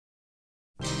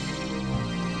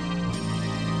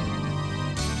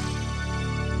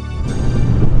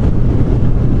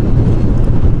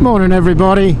Morning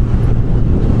everybody.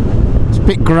 It's a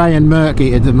bit grey and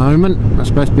murky at the moment. It's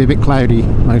supposed to be a bit cloudy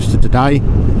most of today.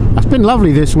 It's been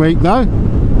lovely this week though.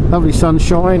 Lovely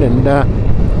sunshine, and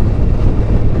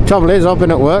trouble is I've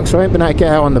been at work, so I ain't been able to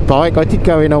get out on the bike. I did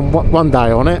go in on one day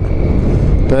on it,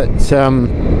 but it's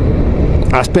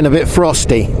been a bit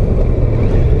frosty,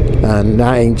 and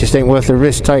that just ain't worth the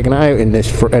risk taking it out in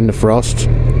the frost.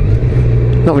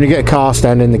 Not when you get a car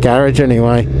standing in the garage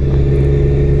anyway.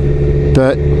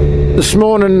 But this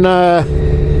morning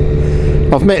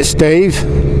I've met Steve.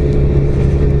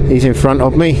 He's in front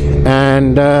of me,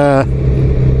 and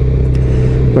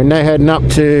we're now heading up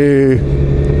to,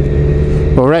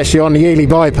 well, we're actually on the Ely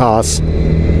bypass,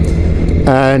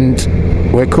 and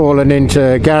we're calling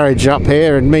into a garage up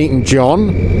here and meeting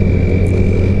John.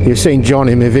 You've seen John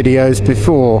in my videos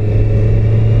before.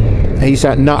 He's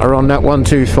that nutter on that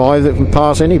 125 that can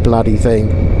pass any bloody thing.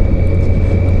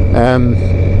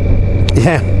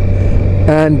 Yeah,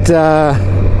 and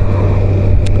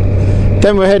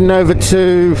then we're heading over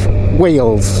to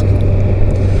Wheels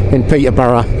in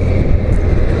Peterborough,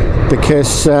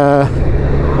 because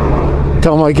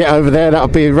time I get over there that'll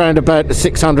be around about the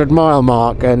 600 mile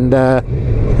mark, and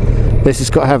this has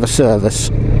got to have a service.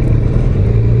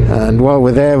 And while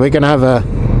we're there, we're going to have a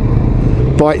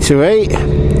bite to eat,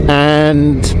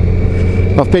 and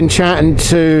I've been chatting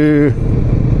to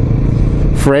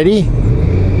Freddie,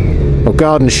 or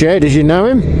Garden Shed as you know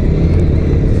him,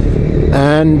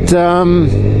 and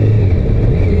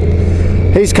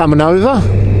he's coming over,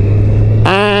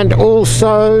 and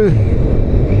also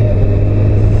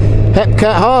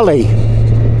Hepcat Harley,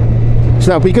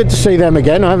 so it'll be good to see them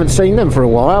again. I haven't seen them for a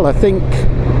while. I think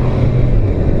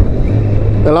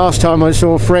the last time I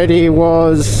saw Freddie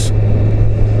was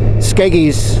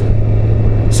Skeggy's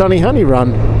Sunny Honey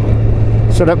Run,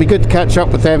 so that'll be good to catch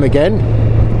up with them again.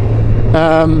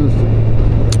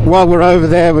 While we're over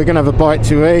there, we're going to have a bite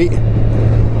to eat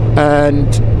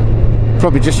and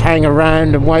probably just hang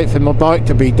around and wait for my bike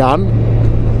to be done.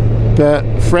 But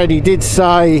Freddie did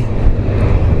say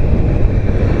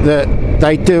that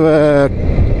they do a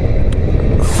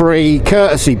free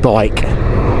courtesy bike,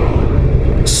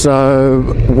 so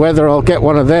whether I'll get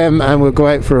one of them and we'll go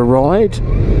out for a ride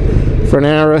for an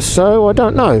hour or so, I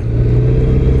don't know.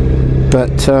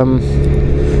 But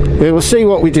we will see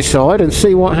what we decide and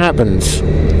see what happens.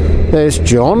 There's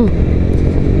John.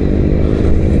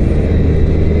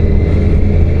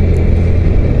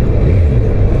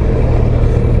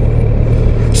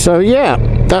 So yeah,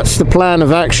 that's the plan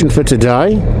of action for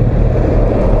today.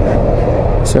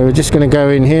 So we're just going to go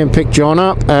in here and pick John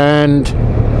up, and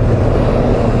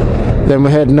then we're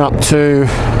heading up to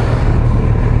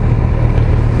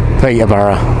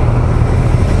Peterborough.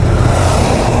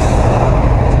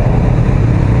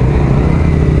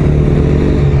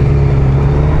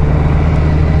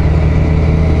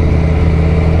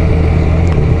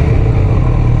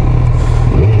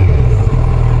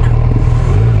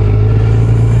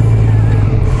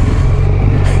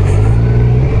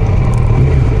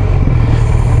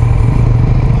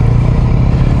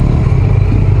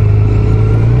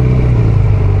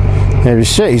 There you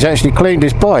see, he's actually cleaned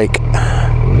his bike.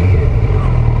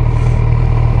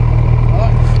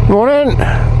 Morning.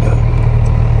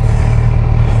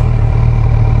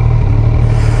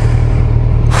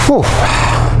 Whew.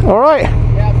 All right.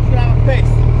 Yeah, I'm just gonna have a piss.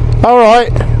 All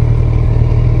right.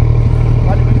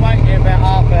 I've only been waiting here about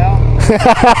half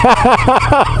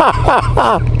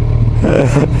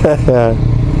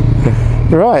hour.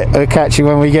 Right, I'll catch you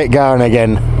when we get going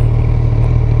again.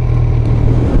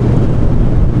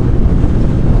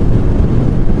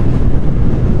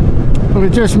 We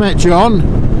just met John,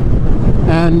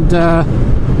 and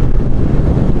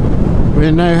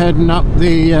we're now heading up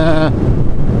the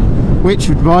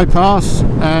Witchwood bypass,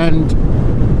 and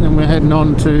then we're heading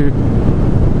on to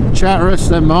Chatteris,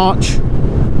 then March,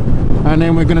 and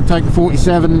then we're going to take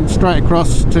 47 straight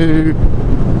across to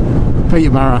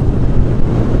Peterborough.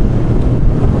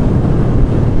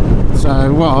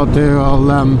 So what I'll do,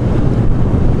 I'll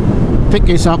pick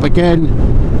this up again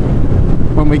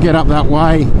when we get up that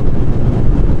way.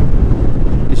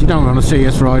 You don't want to see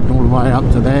us riding all the way up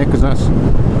to there, because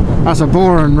that's a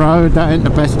boring road. That ain't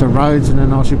the best of roads, and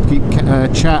then I should keep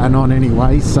chatting on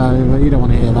anyway, so you don't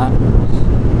want to hear that.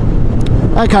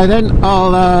 Okay then,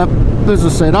 I'll as I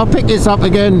said, I'll pick this up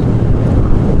again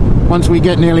once we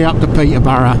get nearly up to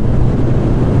Peterborough.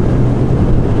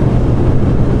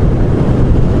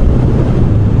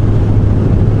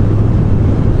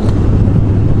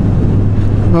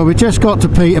 Well, we just got to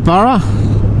Peterborough.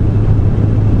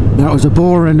 That was a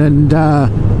boring and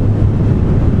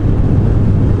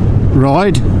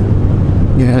ride.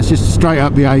 Yeah, it's just straight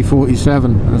up the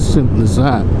A47, as simple as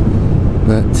that.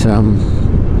 But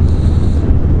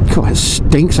God, it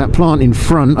stinks, that plant in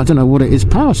front. I don't know what it is.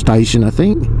 Power station, I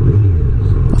think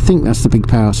that's the big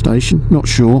power station, not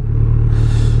sure,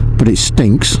 but it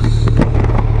stinks.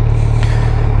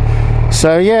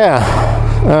 So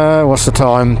yeah, what's the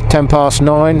time?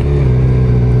 9:10.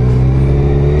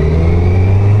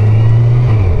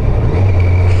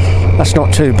 That's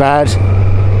not too bad.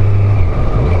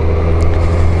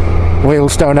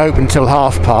 Wheels don't open till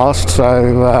past,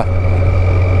 so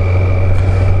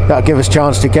that'll give us a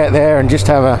chance to get there and just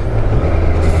have a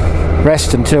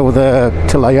rest until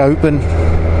they open,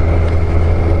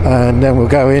 and then we'll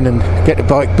go in and get the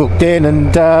bike booked in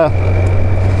and go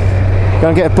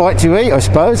and get a bite to eat, I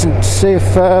suppose, and see if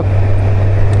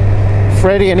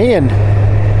Freddie and Ian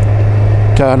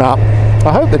turn up.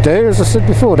 I hope they do. As I said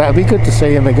before, that would be good to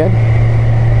see him again.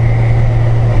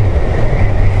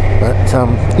 But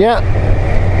yeah,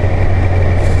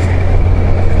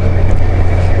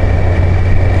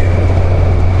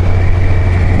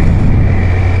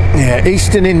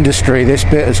 Eastern Industry, this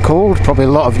bit is called. Probably a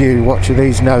lot of you watching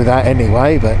these know that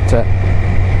anyway, but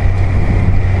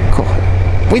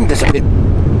God, wind is a bit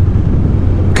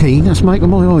keen. That's making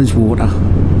my eyes water.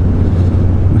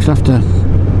 We shall have to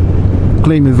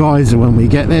clean my visor when we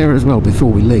get there as well,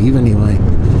 before we leave anyway,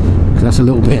 because that's a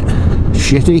little bit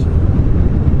shitty.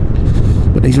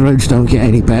 But these roads don't get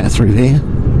any better through here.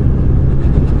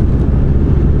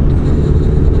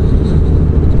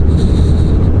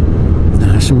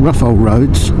 Some rough old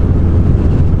roads,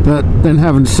 but then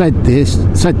having said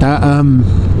that,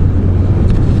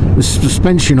 the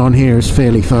suspension on here is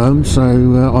fairly firm,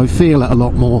 so I feel it a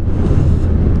lot more.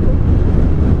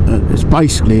 It's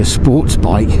basically a sports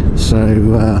bike, so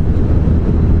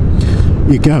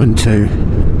you're going to.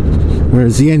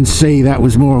 Whereas the NC, that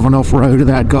was more of an off-roader,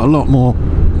 that had got a lot more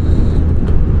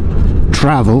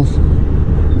travel.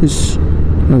 He's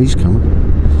coming.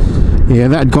 Yeah,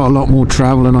 that had got a lot more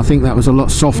travel, and I think that was a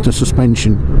lot softer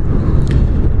suspension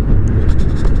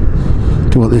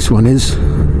to what this one is.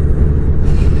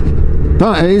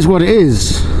 But it is what it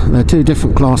is. They're two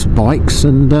different class bikes,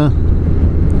 and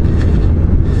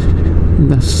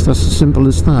that's as simple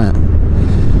as that.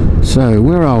 So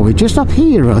where are we? Just up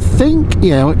here, I think.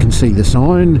 Yeah, I can see the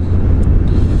sign.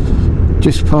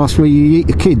 Just past where you eat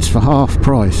the kids for half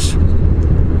price.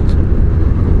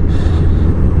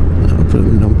 I'll put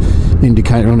an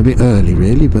indicator on a bit early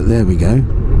really, but there we go.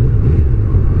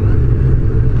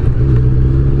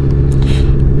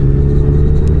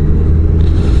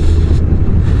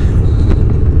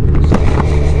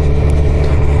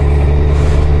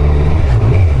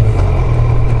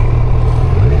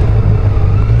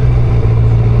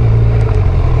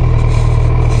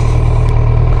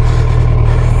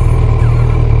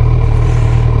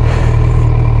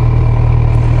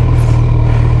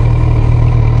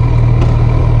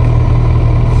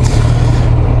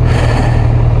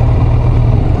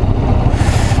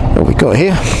 Got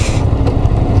here.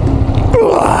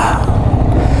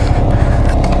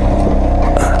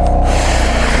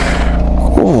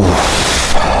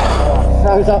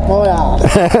 Throws up my arse.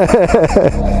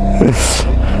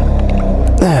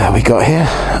 There we got here.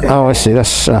 Oh, I see. That's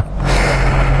so.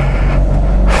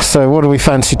 What do we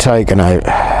fancy taking out?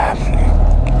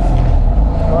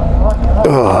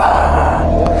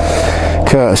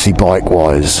 Courtesy bike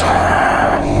wise.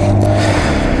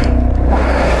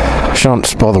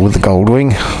 Shan't bother with the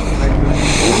Goldwing.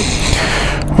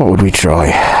 What would we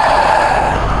try?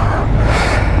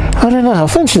 I don't know. I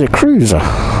fancy a cruiser.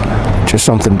 Just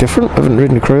something different. I haven't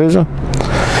ridden a cruiser,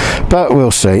 but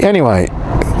we'll see. Anyway,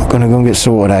 gonna go and get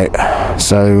sorted out.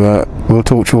 So we'll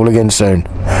talk to you all again soon.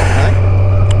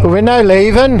 Well, we're now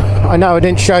leaving. I know I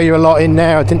didn't show you a lot in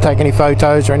there. I didn't take any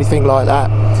photos or anything like that.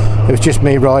 It was just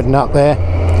me riding up there.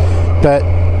 But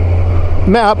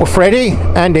met up with Freddie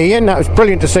and Ian. That was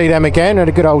brilliant to see them again. Had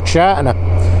a good old chat and a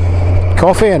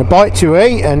coffee and a bite to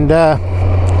eat, and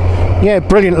yeah,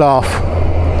 brilliant laugh.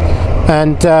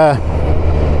 And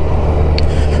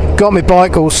got my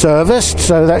bike all serviced,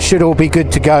 so that should all be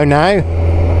good to go now.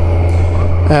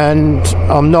 And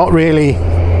I'm not really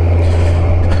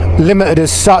limited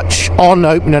as such on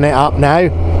opening it up now.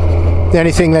 The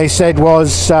only thing they said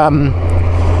was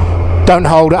don't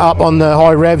hold it up on the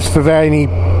high revs for very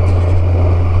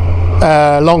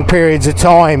long periods of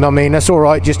time. I mean, that's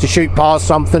alright just to shoot past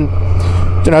something,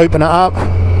 don't open it up,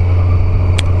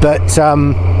 but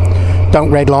don't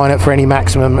redline it for any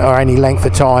maximum or any length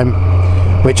of time,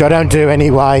 which I don't do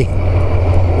anyway.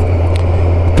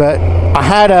 But I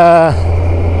had a,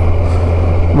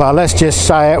 well, let's just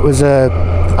say it was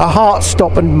a a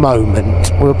heart-stopping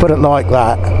moment, we'll put it like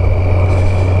that.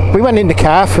 We went into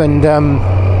Calf and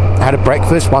had a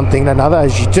breakfast, one thing and another,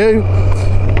 as you do,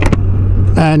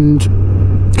 and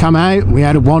come out. We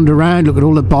had a wander around, look at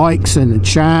all the bikes and the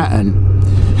chat, and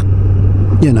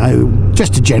you know,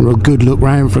 just a general good look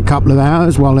round for a couple of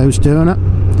hours while I was doing it.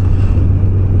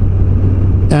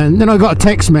 And then I got a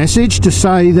text message to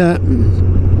say that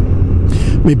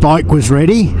my bike was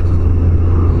ready.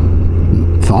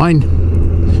 Fine.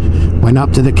 Went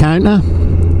up to the counter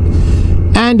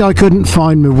and I couldn't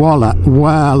find my wallet.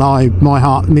 Well, my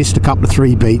heart missed a couple of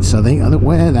 3 beats, I think. I thought,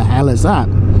 where the hell is that?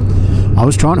 I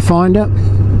was trying to find it.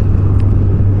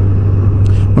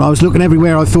 Well, I was looking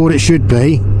everywhere I thought it should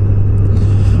be.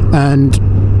 And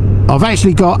I've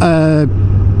actually got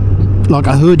like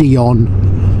a hoodie on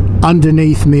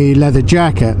underneath me leather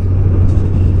jacket,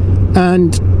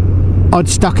 and I'd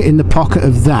stuck it in the pocket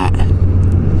of that,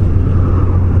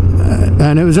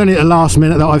 and it was only at the last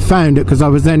minute that I found it, because I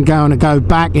was then going to go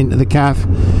back into the cafe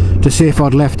to see if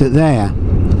I'd left it there.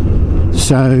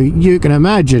 So you can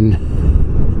imagine,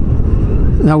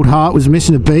 the old heart was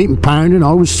missing a beat and pounding.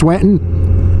 I was sweating,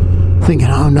 thinking,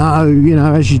 oh no, you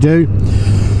know, as you do.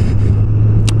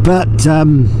 But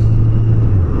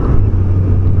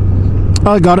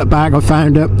I got it back, I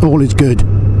found it, all is good.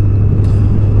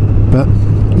 But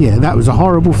yeah, that was a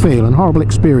horrible feeling, horrible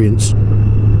experience.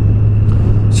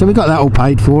 So we got that all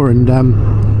paid for, and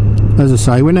as I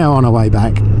say, we're now on our way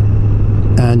back.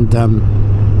 And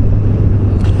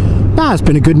it's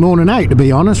been a good morning out, to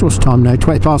be honest. What's the time now?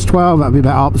 12:20. That'll be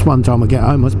about 1:30 time I get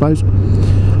home, I suppose.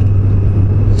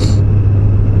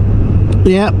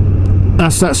 Yeah,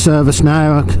 that's that service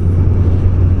now.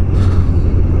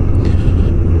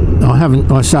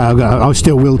 I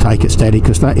still will take it steady,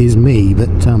 because that is me, but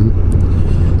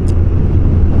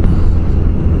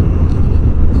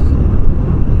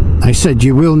they said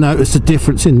you will notice the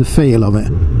difference in the feel of it.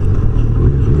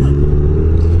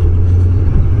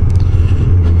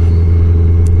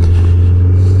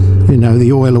 You know,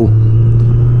 the oil,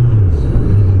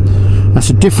 that's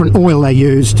a different oil they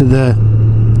use to the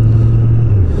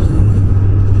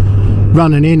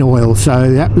running in oil,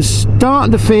 so that was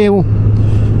starting to feel,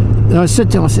 I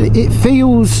said to him, it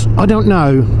feels, I don't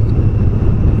know,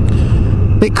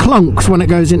 it clunks when it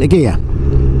goes into gear,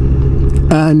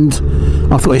 and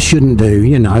I thought it shouldn't do,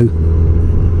 you know.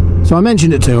 So I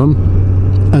mentioned it to them,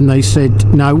 and they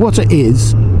said, no, what it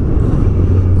is,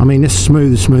 I mean, this is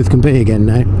smooth as smooth can be again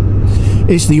now,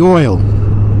 it's the oil.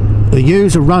 They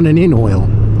use a running in oil,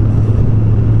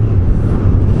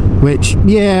 which,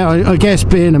 yeah, I guess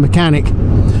being a mechanic,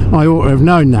 I ought to have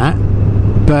known that.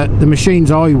 But the machines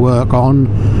I work on,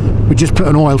 we just put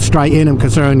an oil straight in them,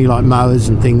 because they're only like mowers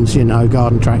and things, you know,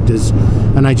 garden tractors,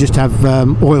 and they just have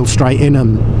oil straight in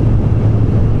them.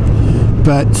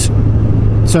 But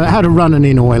so it had a running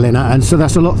in oil in it, and so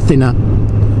that's a lot thinner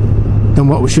than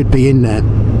what should be in there.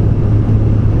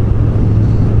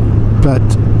 But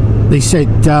they said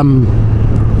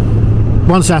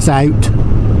once that's out,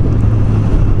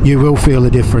 you will feel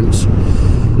the difference.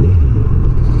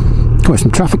 Got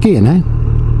some traffic here now.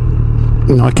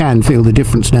 And I can feel the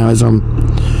difference now as I'm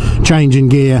changing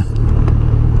gear,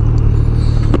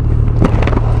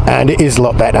 and it is a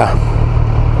lot better.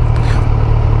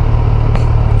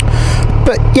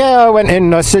 But yeah, I went in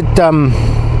and I said,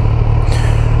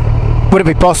 would it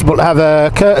be possible to have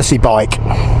a courtesy bike?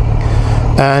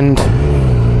 And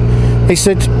he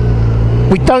said,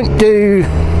 we don't do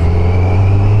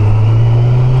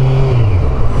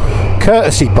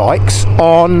courtesy bikes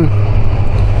on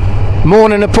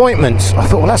morning appointments. I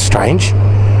thought, well, that's strange.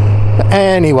 But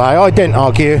anyway, I didn't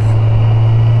argue,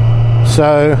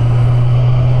 so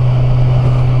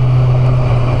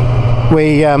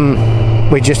we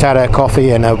just had a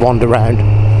coffee and a wander round,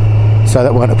 so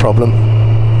that weren't a problem.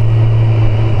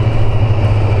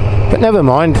 But never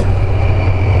mind.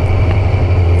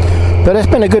 But it's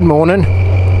been a good morning.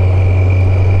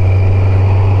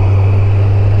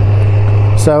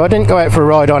 So I didn't go out for a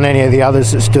ride on any of the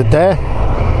others that stood there.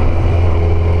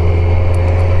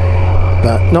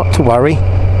 But not to worry.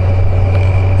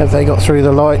 Have they got through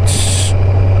the lights?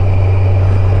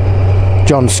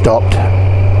 John stopped.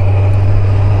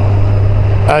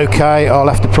 Okay, I'll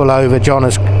have to pull over. John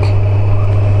has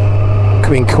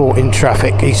been caught in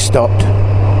traffic. He's stopped.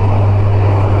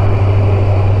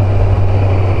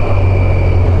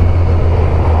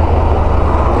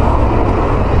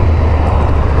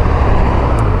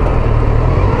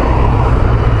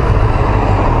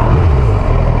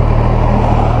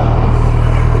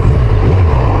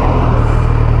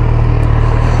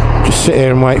 Sit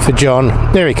here and wait for John.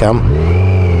 There he come.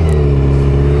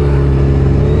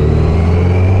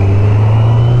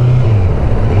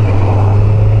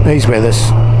 He's with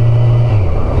us.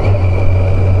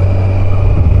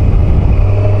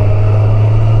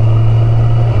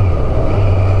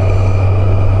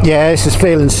 Yeah, this is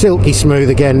feeling silky smooth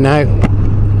again now.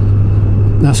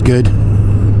 That's good.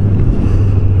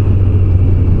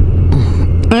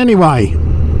 Anyway,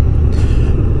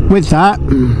 with that,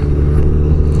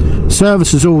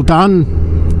 service is all done.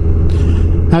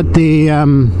 Had the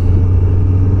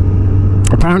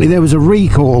apparently there was a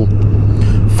recall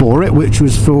for it, which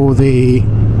was for the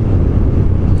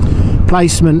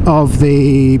placement of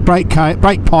the brake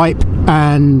pipe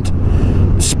and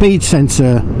speed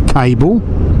sensor cable.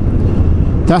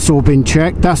 That's all been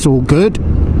checked, that's all good.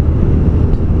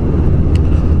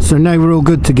 So now we're all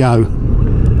good to go.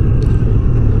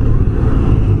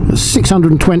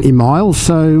 620 miles,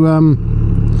 so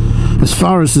as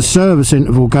far as the service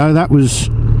interval go, that was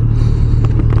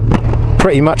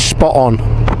pretty much spot on.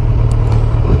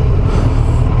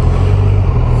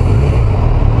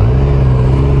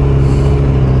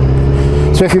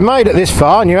 So if you've made it this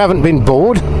far and you haven't been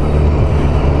bored,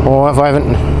 or if I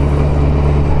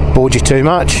haven't bored you too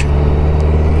much,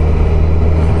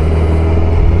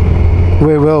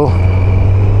 we will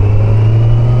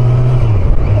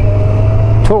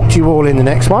talk to you all in the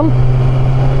next one.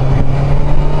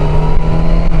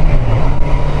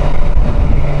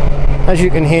 As you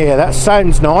can hear, that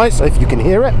sounds nice if you can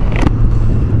hear it.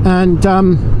 And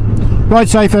ride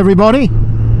safe, everybody.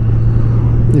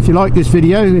 If you like this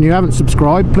video and you haven't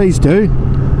subscribed, please do.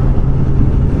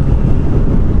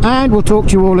 And we'll talk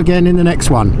to you all again in the next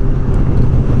one.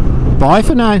 Bye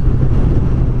for now.